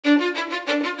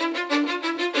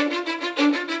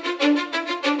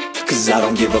Cause I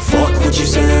don't give a fuck what you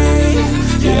say.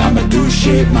 Yeah, I'ma do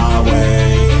shit my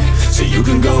way. So you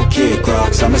can go kick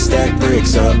rocks, I'ma stack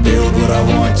bricks up, build what I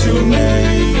want to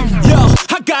make. Yo,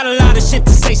 I got a lot of shit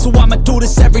to say, so I'ma do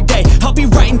this every day. I'll be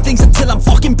writing things until I'm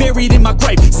fucking buried in my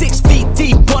grave. 6 feet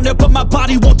deep under, but my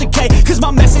body won't decay. Cause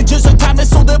my messages are timeless,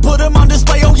 so they'll put them on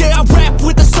display. Oh yeah, I rap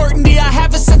with a certainty, I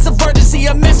have a sense of urgency.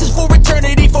 A message for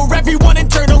eternity, for everyone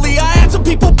internally. I had some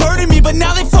people burning me, but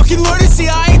now they fucking learn to see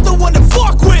I ain't the one to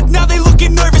fuck with, now they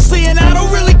looking nervously. And I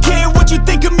don't really care what you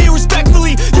think of me,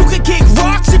 respectfully. You can kick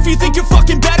rocks if you think you're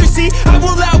fucking better, see. I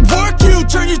will outwork you,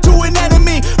 turn you to an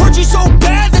enemy. Hurt you so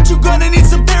bad that you're gonna need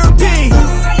some therapy.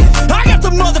 I got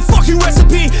the motherfucking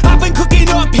recipe, I've been cooking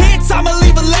up hits, I'ma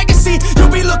leave a legacy.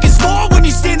 You'll be looking small when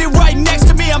you're standing right next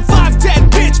to me. I'm 5'10",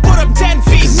 bitch, but I'm 10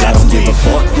 feet. Cause I don't give a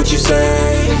fuck what you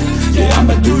say. Yeah,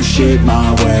 I'ma do shit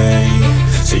my way.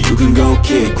 So you can go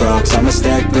kick rocks, I'ma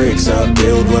stack bricks up,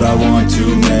 build what I want to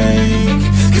make.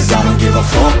 Cause I don't give a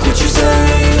fuck what you say.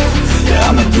 Yeah,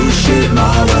 I'ma do shit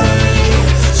my way.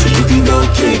 So you can go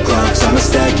kick rocks, I'ma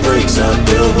stack bricks up,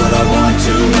 build what I want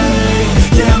to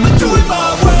make. Yeah, I'ma do it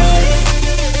my way.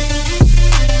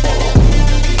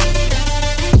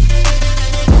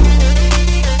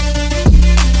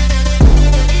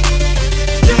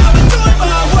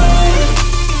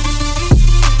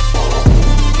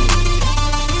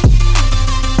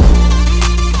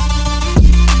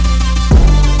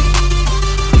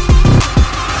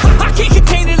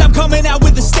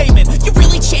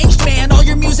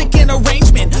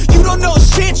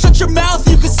 Shut your mouth,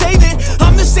 you can save it.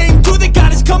 I'm the same dude that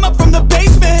got his come up from the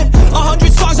basement.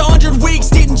 100 songs, 100 weeks,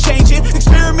 didn't change it.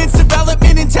 Experiments,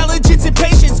 development, intelligence, and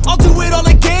patience. I'll do it all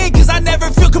again, cause I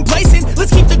never feel complacent.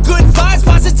 Let's keep the good vibes,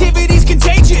 positivity's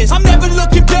contagious. I'm never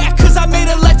looking back, cause I made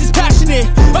a life that's passionate.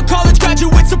 A college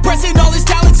graduate suppressing all his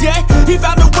talents, yeah. He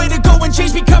found a way to go and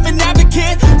change, become an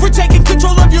advocate. For taking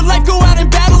control of your life, go out and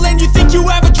battle. And you think you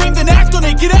have a dream, then act on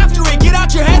it. Get after it, get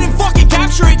out your head and fucking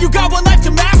capture it. You got one life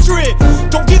to master it.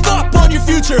 Don't give up on your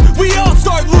future, we all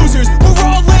start losers. We're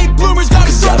all late bloomers,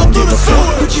 gotta struggle through the sewer. Cause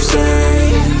I don't give a fuck what you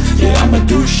say. Yeah, I'ma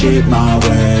do shit my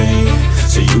way.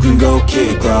 So you can go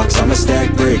kick rocks, I'ma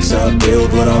stack bricks up,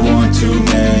 build what I want to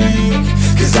make.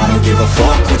 Cause I don't give a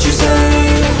fuck what you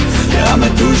say. Yeah, I'ma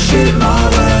do shit my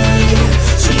way.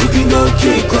 So you can go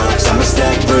kick rocks, I'ma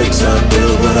stack bricks up,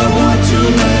 build what I want to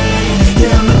make.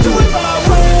 Yeah, I'ma do it my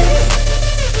way.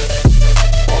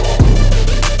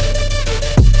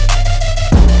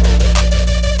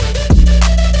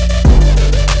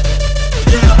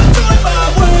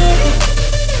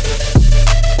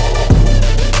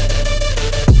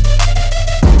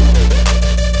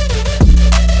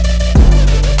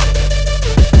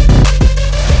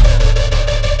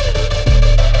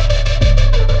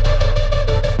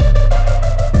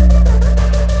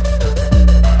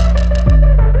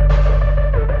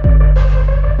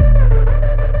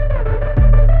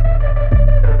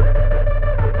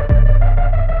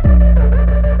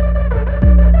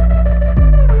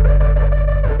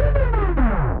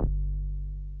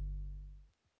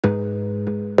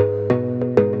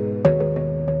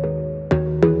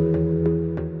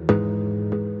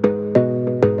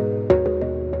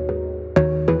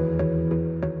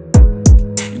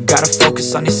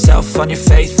 On yourself, on your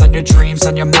faith, on your dreams,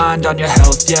 on your mind, on your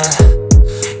health, yeah.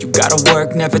 You gotta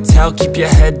work, never tell, keep your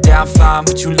head down, find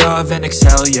what you love and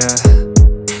excel, yeah.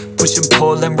 Push and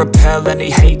pull and repel any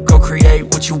hate, go create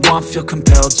what you want, feel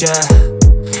compelled, yeah.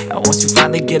 And once you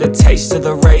finally get a taste of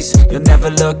the race, you'll never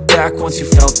look back once you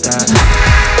felt that.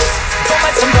 Don't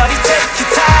let somebody take your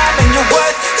time and your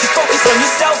worth, just focus on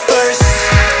yourself first.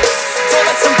 Don't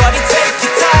let somebody take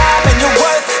your time and your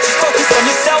worth, just focus on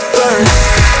yourself first.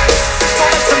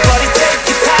 Somebody take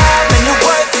your time and your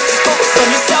worth, just focus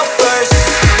on yourself first.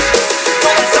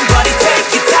 Don't let somebody take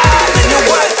your time and your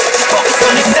worth, just focus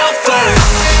on yourself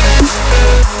first.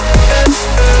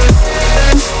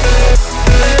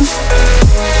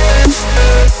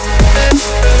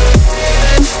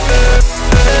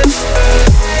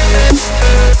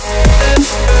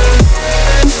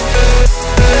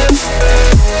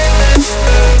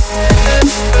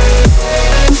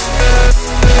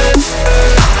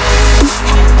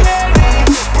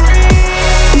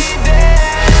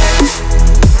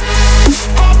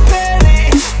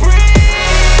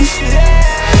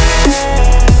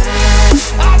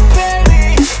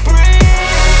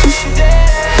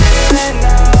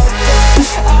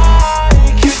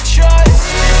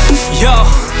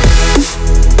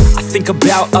 think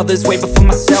about others way before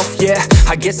myself, yeah.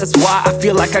 I guess that's why I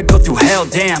feel like I go through hell,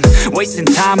 damn. Wasting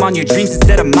time on your dreams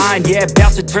instead of mine, yeah.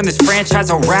 About to turn this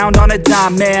franchise around on a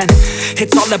dime, man.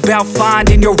 It's all about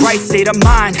finding your right state of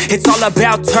mind. It's all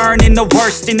about turning the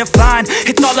worst into fine.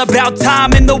 It's all about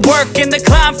time and the work and the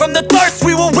climb. From the thirst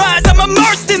we will rise, I'm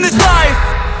immersed in this life.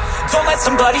 Don't let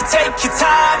somebody take your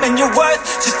time and your worth.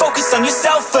 Just focus on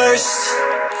yourself first.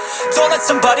 Don't let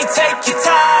somebody take your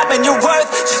time and your worth.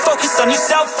 Just focus on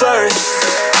yourself first.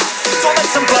 Don't let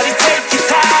somebody take your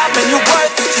time and your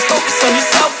worth. Just focus on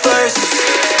yourself first.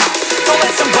 Don't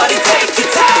let somebody take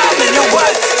your time and your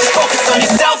worth.